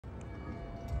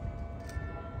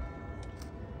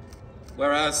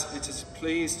Whereas it has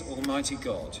pleased Almighty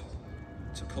God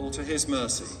to call to his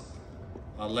mercy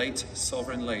our late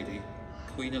Sovereign Lady,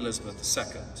 Queen Elizabeth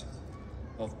II,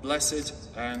 of blessed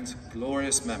and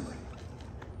glorious memory,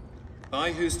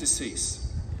 by whose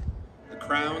decease the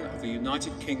crown of the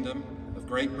United Kingdom of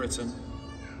Great Britain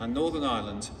and Northern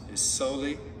Ireland is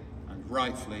solely and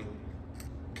rightfully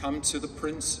come to the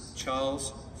Prince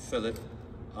Charles Philip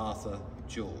Arthur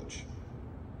George.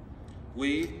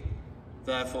 We,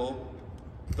 therefore,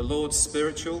 the Lords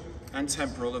spiritual and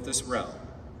temporal of this realm,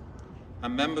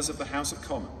 and members of the House of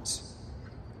Commons,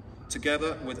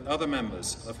 together with other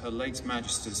members of Her late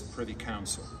Majesty's Privy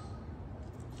Council,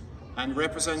 and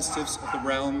representatives of the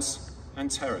realms and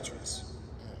territories,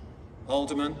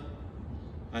 aldermen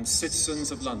and citizens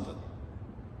of London,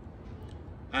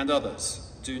 and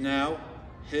others, do now,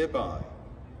 hereby,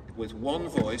 with one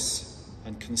voice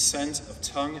and consent of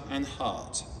tongue and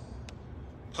heart,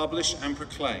 publish and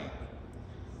proclaim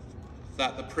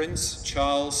that the Prince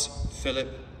Charles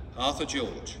Philip Arthur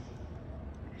George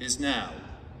is now,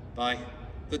 by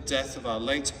the death of our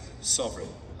late Sovereign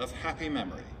of happy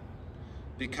memory,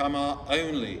 become our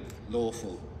only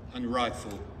lawful and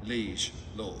rightful liege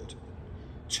lord,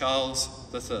 Charles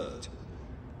III.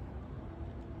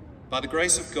 By the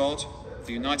grace of God,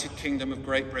 the United Kingdom of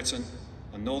Great Britain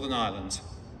and Northern Ireland,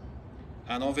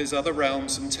 and of his other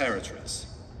realms and territories,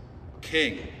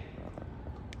 King,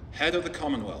 head of the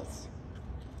Commonwealth,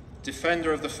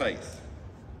 defender of the faith,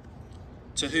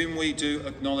 to whom we do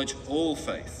acknowledge all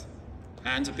faith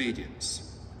and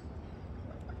obedience,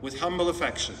 with humble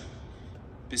affection,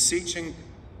 beseeching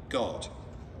God,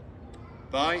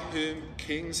 by whom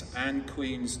kings and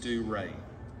queens do reign,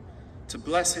 to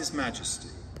bless his majesty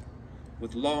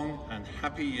with long and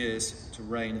happy years to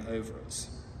reign over us.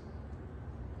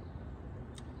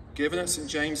 Given at St.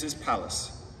 James's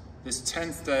Palace this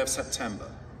 10th day of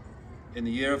September, in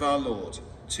the year of our Lord,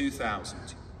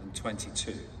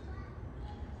 2022.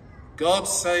 God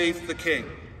save the King.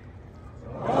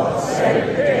 God save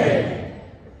the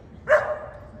King.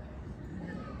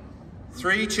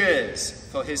 3 cheers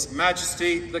for His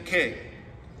Majesty the King.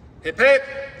 Hip hip.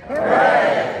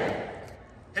 Hooray!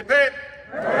 Hip hip.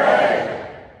 Hooray!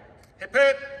 Hip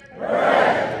hip.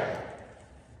 Hooray!